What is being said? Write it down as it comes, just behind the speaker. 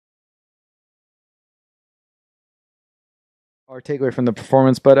Our takeaway from the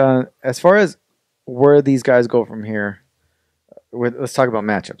performance. But as far as where these guys go from here, let's talk about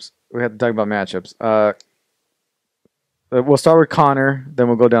matchups. We have to talk about matchups. We'll start with Conor, then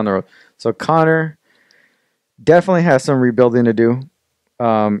we'll go down the road. So Conor definitely has some rebuilding to do.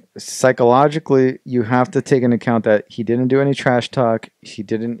 Psychologically, you have to take into account that he didn't do any trash talk.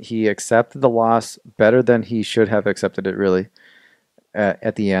 He accepted the loss better than he should have accepted it, really,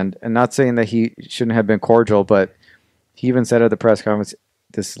 at the end. And not saying that he shouldn't have been cordial, but he even said at the press conference,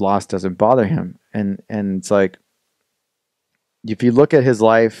 this loss doesn't bother him. And it's like, if you look at his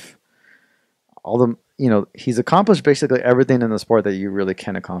life, he's accomplished basically everything in the sport that you really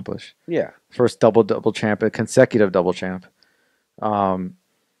can accomplish. Yeah. First double champ, a consecutive double champ. Beaten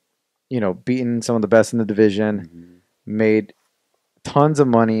some of the best in the division, made tons of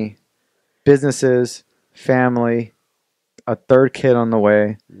money, businesses, family, a third kid on the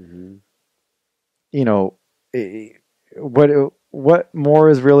way. What more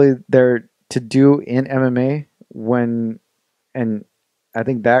is really there to do in MMA and I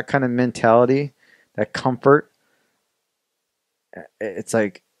think that kind of mentality, that comfort, it's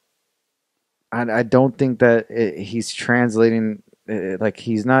like, I don't think that he's translating, like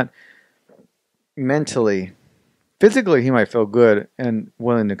he's not mentally, physically he might feel good and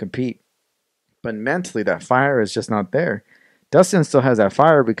willing to compete, but mentally that fire is just not there. Dustin still has that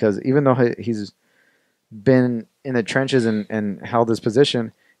fire because even though he's been in the trenches and held his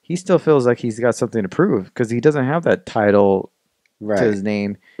position, he still feels like he's got something to prove because he doesn't have that title to his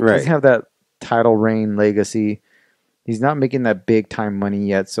name. He doesn't have that title reign legacy. He's not making that big time money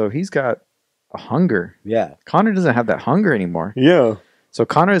yet, so he's got a hunger. Yeah. Conor doesn't have that hunger anymore. Yeah. So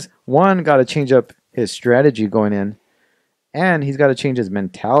Conor's got to change up his strategy going in, and he's got to change his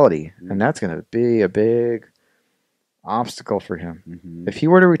mentality, and that's going to be a big obstacle for him. If he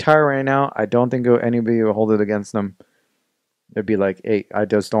were to retire right now, I don't think anybody will hold it against him. It'd be like, hey, I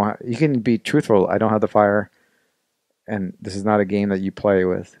just don't have... You can be truthful. I don't have the fire, and this is not a game that you play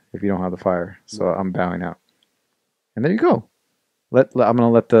with if you don't have the fire. So I'm bowing out. And there you go. I'm going to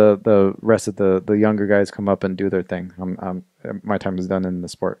let the rest of the younger guys come up and do their thing. My time is done in the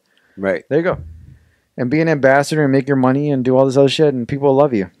sport. Right. There you go. And be an ambassador and make your money and do all this other shit, and people will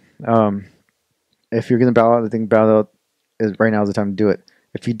love you. If you're going to bow out, I think bow out right now is the time to do it.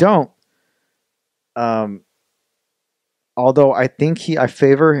 If you don't, although I think I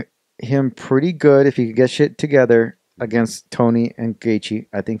favor him pretty good if he could get shit together against Tony and Gaethje.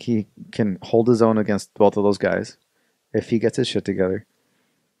 I think he can hold his own against both of those guys if he gets his shit together.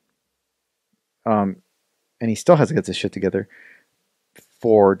 And he still has to get his shit together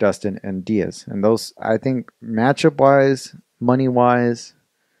for Dustin and Diaz. And those, I think, matchup-wise, money-wise,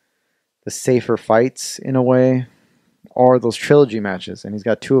 the safer fights in a way, are those trilogy matches. And he's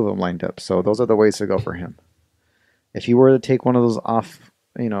got 2 of them lined up. So those are the ways to go for him. If he were to take one of those off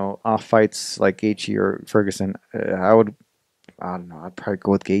fights like Gaethje or Ferguson, I don't know, I'd probably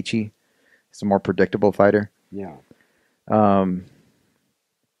go with Gaethje. He's a more predictable fighter. Yeah. I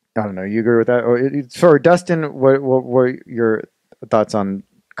don't know. You agree with that? For Dustin, what were your thoughts on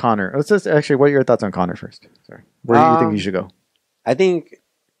Conor? Let's just what are your thoughts on Conor first? Sorry. Where do you think he should go?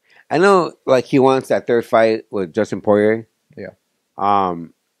 I know, like, he wants that third fight with Dustin Poirier. Yeah.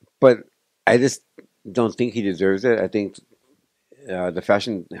 But I just don't think he deserves it. I think the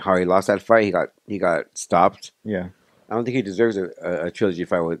fashion how he lost that fight, he got stopped. Yeah. I don't think he deserves a trilogy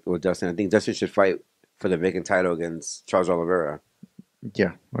fight with Dustin. I think Dustin should fight for the vacant title against Charles Oliveira.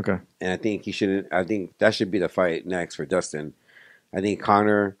 Yeah. Okay. And I think he shouldn't. I think that should be the fight next for Dustin. I think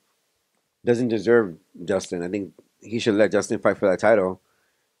Conor doesn't deserve Dustin. I think he should let Dustin fight for that title,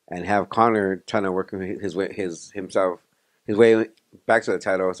 and have Conor trying to work his way back to the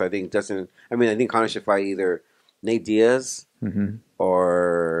title. So I think I think Conor should fight either Nate Diaz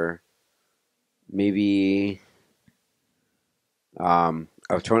or maybe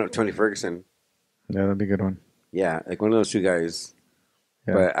Tony Ferguson. Yeah, that'd be a good one. Yeah, like one of those 2 guys.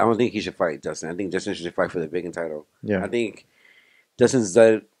 Yeah. But I don't think he should fight Dustin. I think Dustin should fight for the vacant title. Yeah. I think Dustin's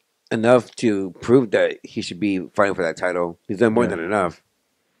done enough to prove that he should be fighting for that title. He's done more than enough.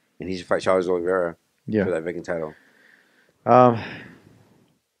 And he should fight Charles Oliveira for that vacant title. I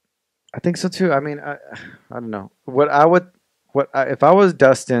think so too. I mean, I don't know. If I was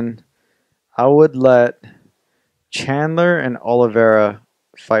Dustin, I would let Chandler and Oliveira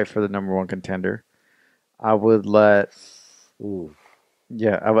fight for the number 1 contender. I would let... Ooh.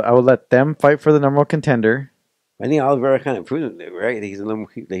 Yeah, I would let them fight for the number 1 contender. I think Oliveira kind of proved it, right? He's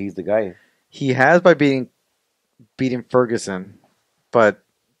the guy. He has by beating Ferguson, but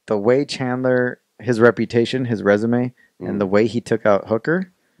the way Chandler, his reputation, his resume, and the way he took out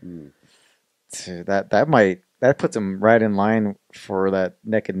Hooker, that might that puts him right in line for that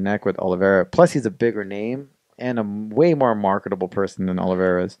neck and neck with Oliveira. Plus, he's a bigger name and a way more marketable person than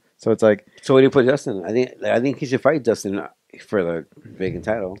Oliveira is. So it's like. So where do you put Dustin? I think he should fight Dustin for the vacant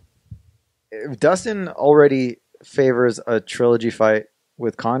title. If Dustin already favors a trilogy fight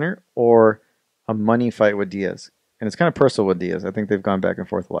with Conor or a money fight with Diaz, and it's kind of personal with Diaz. I think they've gone back and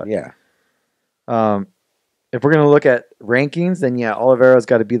forth a lot. Yeah. If we're going to look at rankings, then yeah, Oliveira's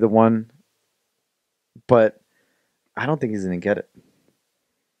got to be the one. But I don't think he's going to get it.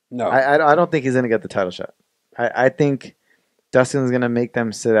 No. I don't think he's going to get the title shot. I think Dustin's going to make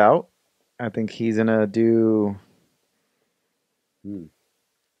them sit out. I think he's going to do...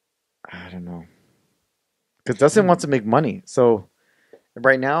 I don't know. Because Dustin wants to make money. So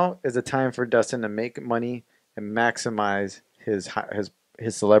right now is a time for Dustin to make money and maximize his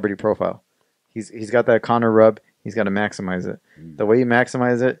celebrity profile. He's got that Conor rub. He's got to maximize it. The way you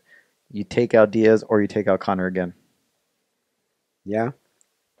maximize it, you take out Diaz or you take out Conor again. Yeah.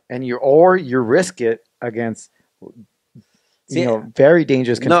 And you risk it against very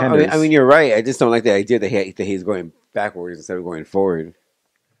dangerous contenders. No, I mean you're right. I just don't like the idea that he's going backwards instead of going forward.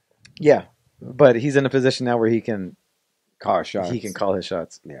 Yeah, but he's in a position now where he can call shots. He can call his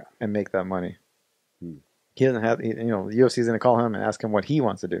shots. Yeah, and make that money. He doesn't have. The UFC's going to call him and ask him what he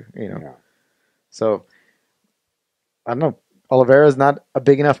wants to do. Yeah. So I don't know. Oliveira's not a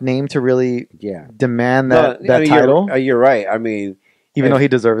big enough name to really demand that title. You're right. I mean, even though he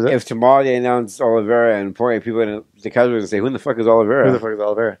deserves it. If tomorrow they announce Oliveira and Poirier, people in the casual going to say, "Who the fuck is Oliveira?" Who the fuck is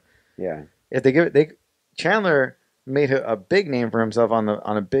Oliveira? Yeah. If they give it, Chandler made a big name for himself on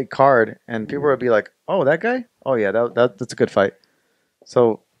a big card, and people would be like, "Oh, that guy? Oh yeah, that's a good fight."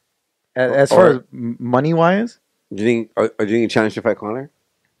 So, as far as money wise, do you think Chandler should fight Conor?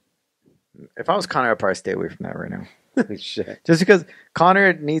 If I was Conor, I'd probably stay away from that right now. Shit. Just because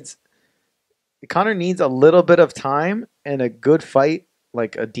Conor needs a little bit of time and a good fight,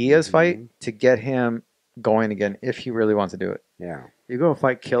 like a Diaz fight, to get him going again if he really wants to do it. Yeah. You go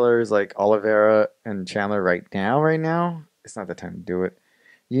fight killers like Oliveira and Chandler right now, it's not the time to do it.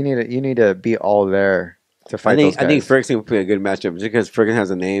 You need to be all there to fight those guys. I think Ferguson would be a good matchup just because Ferguson has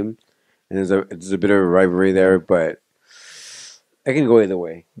a name and there's a bit of a rivalry there, but I can go either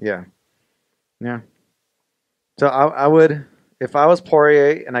way. Yeah. Yeah. So I would, if I was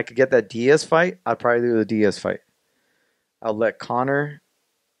Poirier and I could get that Diaz fight, I'd probably do the Diaz fight. I'll let Conor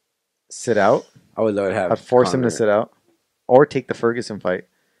sit out. I would love to have. I'd force him to sit out, or take the Ferguson fight.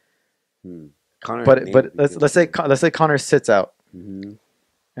 Conor, but let's say Conor sits out,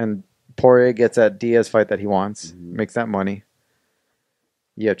 and Poirier gets that Diaz fight that he wants, makes that money.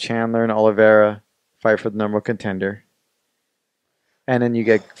 You have Chandler and Oliveira fight for the number one contender, and then you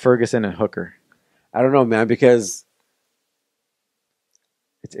get Ferguson and Hooker. I don't know, man, because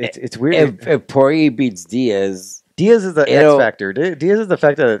it's weird. If Poirier beats Diaz is the X factor. Diaz is the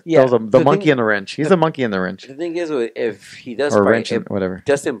fact that the monkey in the wrench. He's the monkey in the wrench. The thing is, if he does or fight, wrench, whatever.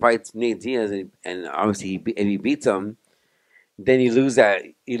 Dustin fights Nate Diaz, and obviously he beats him, then you lose that.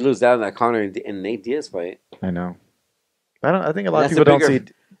 You lose out on that Conor and Nate Diaz fight. I know. I think a lot of people don't see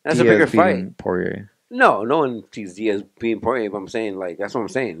that's Diaz a bigger fight. Poirier. No one sees Diaz beating Poirier. But I'm saying, that's what I'm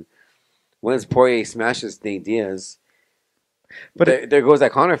saying. Once Poirier smashes Nate Diaz, but there goes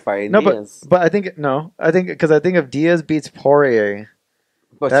that Conor fight. No, Diaz. but I think if Diaz beats Poirier,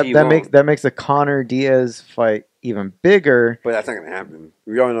 that makes the Conor Diaz fight even bigger. But that's not gonna happen.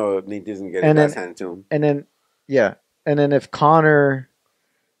 We all know Nate Diaz gonna get his ass handed to him. And then if Conor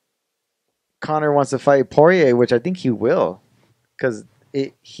wants to fight Poirier, which I think he will, because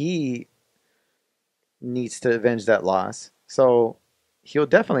he needs to avenge that loss. So he'll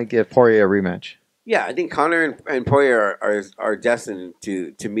definitely give Poirier a rematch. Yeah, I think Conor and Poirier are destined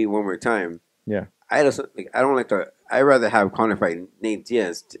to meet one more time. Yeah, I'd rather have Conor fight Nate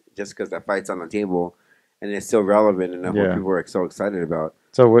Diaz just because that fight's on the table and it's still relevant enough what people are so excited about.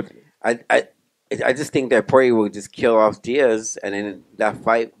 So what? I just think that Poirier will just kill off Diaz, and then that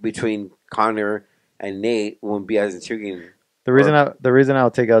fight between Conor and Nate won't be as intriguing. The reason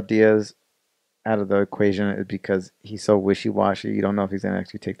I'll take out Diaz out of the equation is because he's so wishy-washy. You don't know if he's going to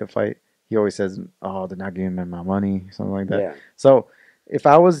actually take the fight. He always says, "Oh, they're not giving me my money," something like that. Yeah. So if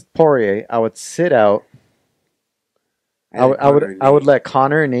I was Poirier, I would sit out. I would let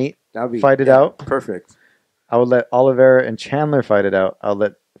Conor and Nate fight it out. Perfect. I would let Oliveira and Chandler fight it out. I'll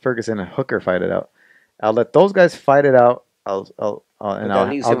let Ferguson and Hooker fight it out. I'll let those guys fight it out. I'll go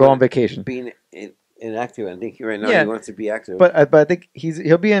on vacation. Being inactive, I think right now he wants to be active. But I think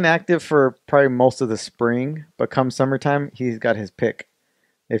he'll be inactive for probably most of the spring. But come summertime, he's got his pick.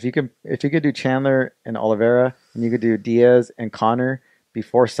 If you could do Chandler and Oliveira, and you could do Diaz and Conor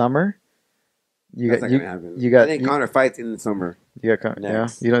before summer, That's not gonna happen. I think Conor fights in the summer. You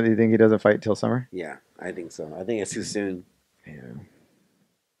think he doesn't fight till summer? Yeah, I think so. I think it's too soon. Yeah.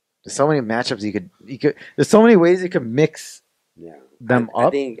 There's so many matchups you could. There's so many ways you could mix. Them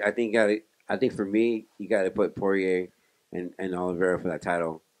up. I think for me, you got to put Poirier and Oliveira for that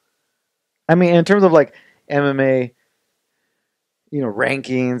title. I mean, in terms of like MMA,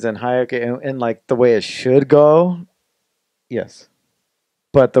 rankings and hierarchy and like the way it should go, yes.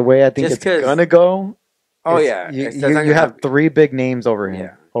 But the way I think it's gonna go, you have three big names over him.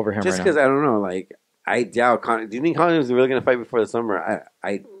 Yeah. Over him. Just because I don't know, like I doubt Conor. Do you think Conor is really gonna fight before the summer?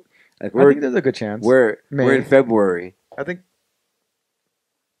 I think there's a good chance. We're in February. I think.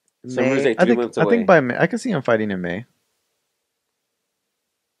 Summer's like 3 months away. I think by May, I can see him fighting in May.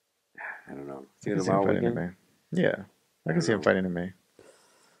 I don't know. See him fighting in May. Yeah, I can see him fighting in May.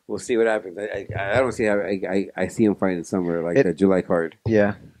 We'll see what happens. I don't see how I see him fighting in summer, like the July card.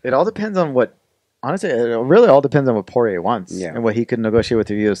 Yeah, it all depends on what. Honestly, it really all depends on what Poirier wants and what he can negotiate with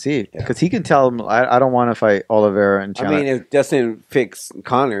the UFC. Because he can tell him, I don't want to fight Oliveira and Chandler. I mean, if Dustin picks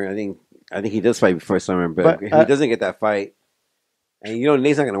Conor, I think he does fight before summer. But if he doesn't get that fight. And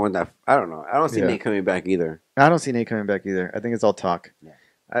Nate's not going to want that. I don't know. I don't see Nate coming back either. I don't see Nate coming back either. I think it's all talk.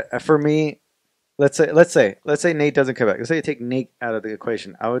 Yeah. For me, let's say Nate doesn't come back. Let's say you take Nate out of the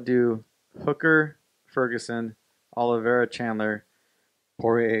equation. I would do Hooker, Ferguson, Oliveira, Chandler,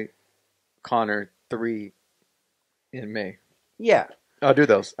 Poirier, Conor, 3 in May. Yeah. I'll do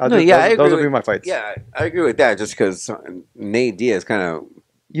those. Those will be my fights. Yeah, I agree with that. Just because Nate Diaz kind of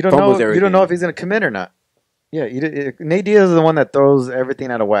you don't know if he's going to commit or not. Yeah, Nate Diaz is the one that throws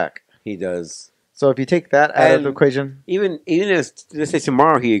everything out of whack. He does. So if you take that out of the equation, even if let's say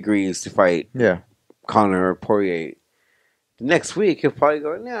tomorrow he agrees to fight, Conor or Poirier, the next week he'll probably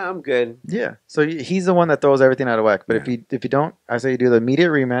go, "Nah, I'm good." Yeah. So he's the one that throws everything out of whack. But if you don't, I say you do the immediate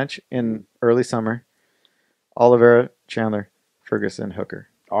rematch in early summer. Oliveira, Chandler, Ferguson, Hooker,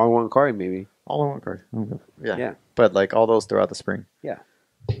 all in one card, maybe. All in one card. Yeah. But like all those throughout the spring. Yeah.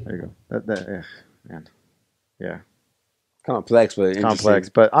 There you go. Man. Yeah. Complex, but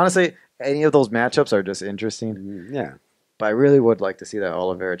interesting. But honestly, any of those matchups are just interesting. Yeah. But I really would like to see that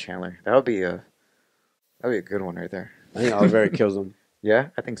Oliveira Chandler. That would be a good one right there. I think Oliveira kills him. Yeah,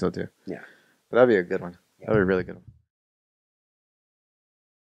 I think so too. Yeah. But that'd be a good one. Yeah. That'd be a really good one.